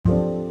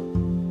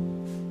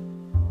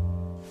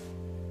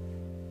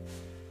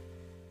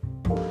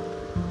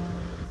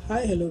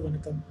Hi, hello,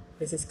 vanakkam.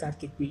 This is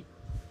Karthik B.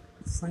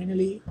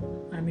 Finally,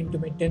 I'm into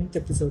my 10th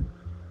episode.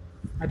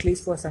 At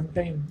least for some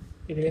time,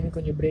 இதுலேருந்து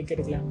கொஞ்சம் break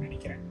எடுக்கலாம்னு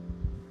நினைக்கிறேன்.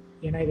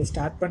 ஏன்னா இதை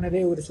start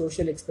பண்ணதே ஒரு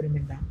சோஷியல்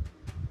எக்ஸ்பெரிமெண்ட் தான்.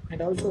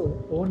 அண்ட் ஆல்சோ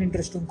ஓன்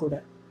இன்ட்ரெஸ்ட்டும் கூட.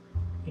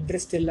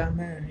 இன்ட்ரெஸ்ட்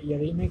இல்லாமல்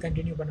எதையுமே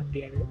கண்டினியூ பண்ண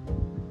முடியாது.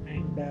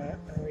 அண்ட்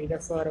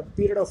இதை for a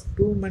period of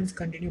 2 months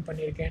continue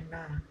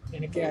பண்ணியிருக்கேன்னா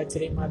எனக்கே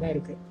ஆச்சரியமாக தான்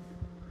இருக்குது.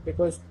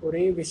 பிகாஸ்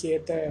ஒரே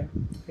விஷயத்தை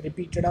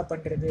ரிப்பீட்டடாக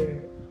பண்ணுறது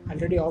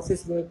ஆல்ரெடி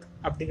ஆஃபீஸ் ஒர்க்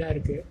அப்படி தான்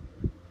இருக்குது.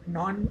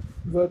 நான்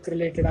ஒர்க்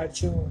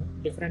ரிலேட்டடாச்சும்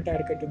டிஃப்ரெண்ட்டாக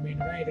இருக்கட்டுமேனு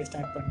தான் இதை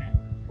ஸ்டார்ட் பண்ணேன்.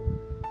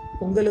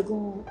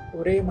 உங்களுக்கும்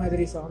ஒரே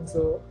மாதிரி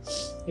சாங்ஸோ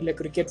இல்லை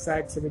கிரிக்கெட்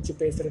ஃபேக்ட்ஸை வச்சு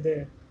பேசுகிறது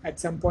அட்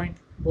சம் பாயிண்ட்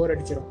போர்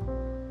அடிச்சிடும்.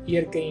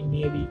 இயற்கையின்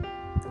நியதி.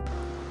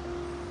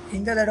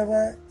 இந்த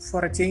தடவை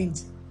ஃபார் அ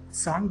சேஞ்ச்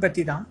சாங்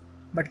பற்றி தான்.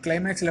 பட்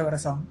கிளைமேக்ஸில் வர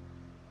சாங்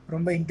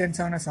ரொம்ப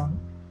இன்டென்ஸான சாங்.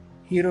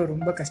 ஹீரோ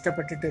ரொம்ப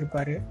கஷ்டப்பட்டுட்டு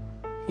இருப்பார்.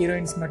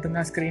 ஹீரோயின்ஸ்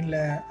மட்டும்தான் ஸ்க்ரீனில்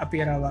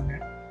அப்பியர் ஆவாங்க.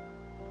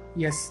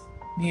 எஸ்,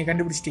 நீங்கள்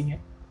கண்டுபிடிச்சிட்டீங்க.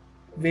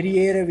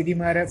 வெறியேற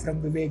விதிமாற ஃப்ரம்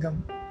விவேகம்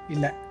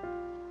இல்லை,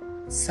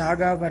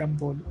 சாகா வரம்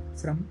போல்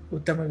ஃப்ரம்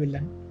உத்தம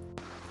வில்லன்.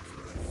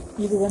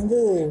 இது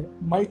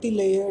multi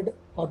layered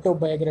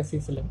autobiography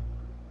film.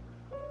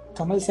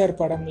 Kamal sir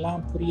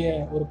படம்லாம் புரிய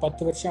ஒரு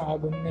 10 வருஷம்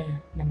ஆகும்னு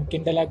நம்ம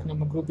கிண்டலாக்கு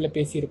நம்ம குரூப்பில்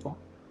பேசியிருப்போம்.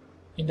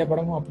 இந்த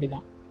படமும் அப்படி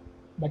தான்.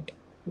 பட்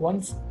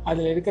ஒன்ஸ்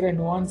அதில் இருக்கிற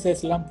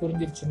நுவான்சஸ்லாம்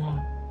புரிஞ்சிருச்சுன்னா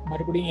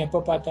மறுபடியும்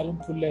எப்போ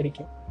பார்த்தாலும் புல்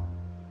அரிக்கும்.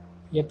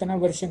 எத்தனை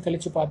வருஷம்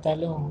கழித்து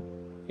பார்த்தாலும்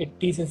இட்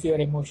டீசஸ்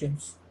யுவர்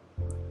எமோஷன்ஸ்.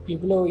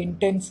 இவ்வளோ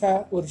இன்டென்ஸாக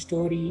ஒரு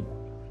ஸ்டோரி,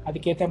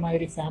 அதுக்கேற்ற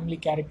மாதிரி ஃபேமிலி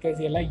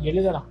கேரக்டர்ஸ் எல்லாம்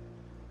எழுதலாம்.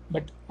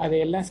 பட்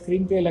அதையெல்லாம்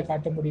ஸ்க்ரீன் பிளேயில்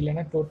காட்ட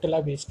முடியலன்னா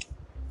டோட்டலாக waste.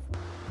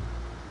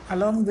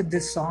 Along with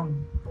this song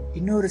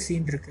இன்னொரு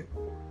சீன் இருக்குது.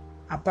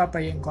 அப்பா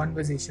பையன்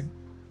கான்வர்சேஷன்.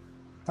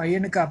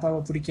 பையனுக்கு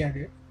அப்பாவை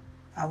பிடிக்காது.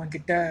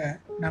 அவன்கிட்ட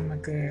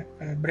நமக்கு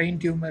பிரெயின்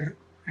டியூமர்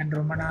அண்ட்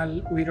ரொம்ப நாள்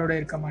உயிரோடு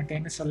இருக்க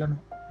மாட்டேன்னு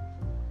சொல்லணும்.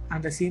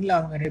 அந்த சீனில்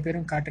அவங்க 2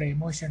 பேரும் காட்டுற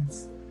emotions,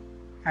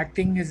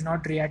 acting is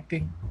not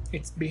reacting,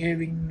 it's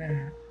பிஹேவிங்னு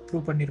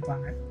ப்ரூவ்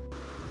பண்ணியிருப்பாங்க.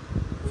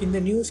 இந்த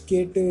நியூஸ்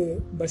கேட்டு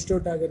பஸ்ட்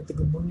அவுட்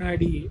ஆகிறதுக்கு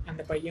முன்னாடி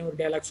அந்த பையன் ஒரு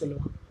டைலாக்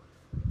சொல்லுவான்.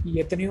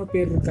 எத்தனையோ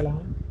பேர்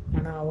இருக்கலாம்,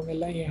 ஆனால்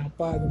அவங்கெல்லாம் என்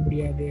அப்பா ஆக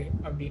முடியாது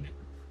அப்படின்னு.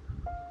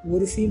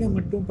 ஒரு சீனை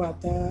மட்டும்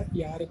பார்த்தா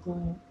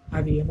யாருக்கும்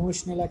அது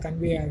எமோஷ்னலாக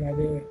கன்வே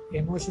ஆகாது,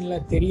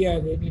 எமோஷ்னலாக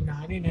தெரியாதுன்னு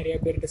நானே நிறையா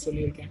பேர்கிட்ட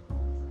சொல்லியிருக்கேன்.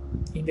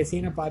 இந்த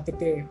சீனை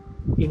பார்த்துட்டு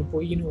இது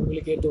பொய்ன்னு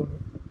உங்களுக்கே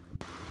தோணும்.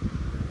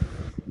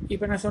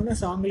 இப்போ நான் சொன்ன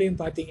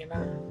சாங்லேயும்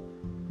பார்த்தீங்கன்னா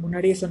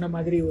முன்னாடியே சொன்ன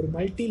மாதிரி ஒரு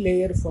மல்டி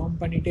லேயர் ஃபார்ம்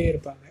பண்ணிகிட்டே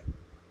இருப்பாங்க.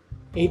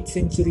 8th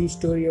century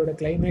ஸ்டோரியோட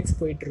கிளைமேக்ஸ்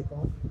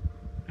போயிட்டுருக்கோம்.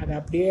 அது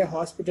அப்படியே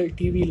ஹாஸ்பிட்டல்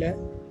டிவியில்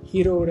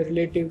ஹீரோவோட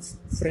ரிலேட்டிவ்ஸ்,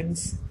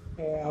 ஃப்ரெண்ட்ஸ்,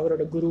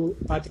 அவரோட குரு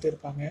பார்த்துட்டு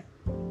இருப்பாங்க.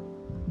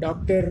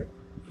 டாக்டர்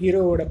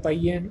ஹீரோவோட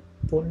பையன்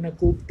பொண்ணை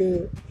கூப்பிட்டு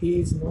ஹீ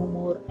இஸ் நோ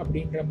மோர்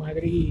அப்படின்ற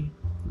மாதிரி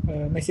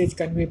மெசேஜ்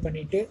கன்வே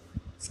பண்ணிவிட்டு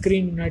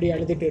ஸ்க்ரீன் முன்னாடி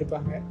அழுதுட்டு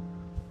இருப்பாங்க.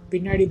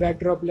 பின்னாடி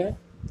பேக்ட்ராப்பில்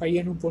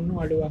பையனும்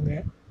பொண்ணும் அழுவாங்க.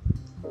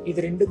 இது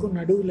ரெண்டுக்கும்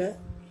நடுவில்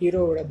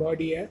ஹீரோவோட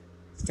பாடியை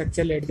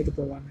ஸ்ட்ரக்சரில் எடுத்துகிட்டு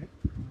போவாங்க.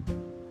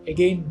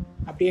 எகெயின்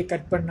அப்படியே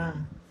கட் பண்ணால்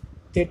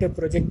தேட்டர்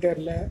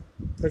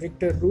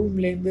ப்ரொஜெக்டர்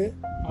ரூம்லேருந்து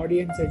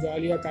ஆடியன்ஸை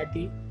ஜாலியாக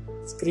காட்டி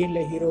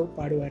ஸ்க்ரீனில் ஹீரோ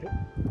பாடுவார்.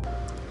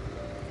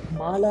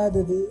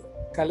 மாளாதது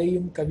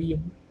கலையும்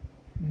கவியும்,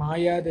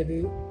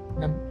 மாயாதது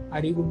நம்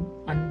அறிவும்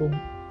அன்பும்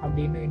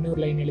அப்படின்னு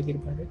இன்னொரு லைன்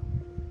எழுதியிருப்பார்.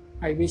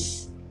 ஐ விஷ்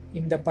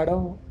இந்த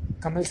படம்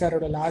கமல்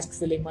சாரோட லாஸ்ட்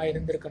ஃபிலிமாக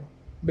இருந்திருக்கணும்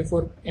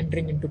பிஃபோர்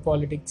என்ட்ரிங் இன்டு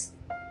பாலிடிக்ஸ்.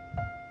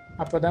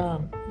 அப்போ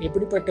தான்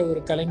எப்படிப்பட்ட ஒரு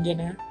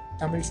கலைஞனை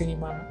தமிழ்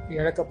சினிமா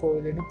இழக்க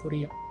போகுதுன்னு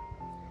புரியும்.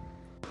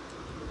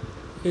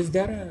 Is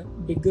there a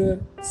bigger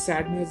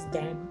sadness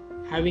than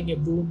having a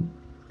boon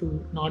to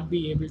not be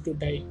able to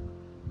die?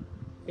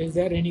 Is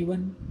there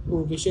anyone who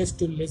wishes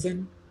to listen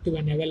to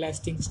an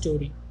everlasting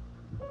story?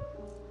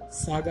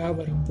 சாகா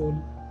வரம்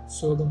போல்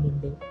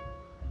சோகமுண்டோ,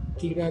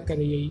 தீரா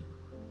கதையை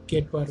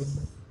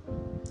கேட்பாருண்டோ.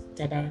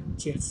 Tada,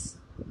 cheers.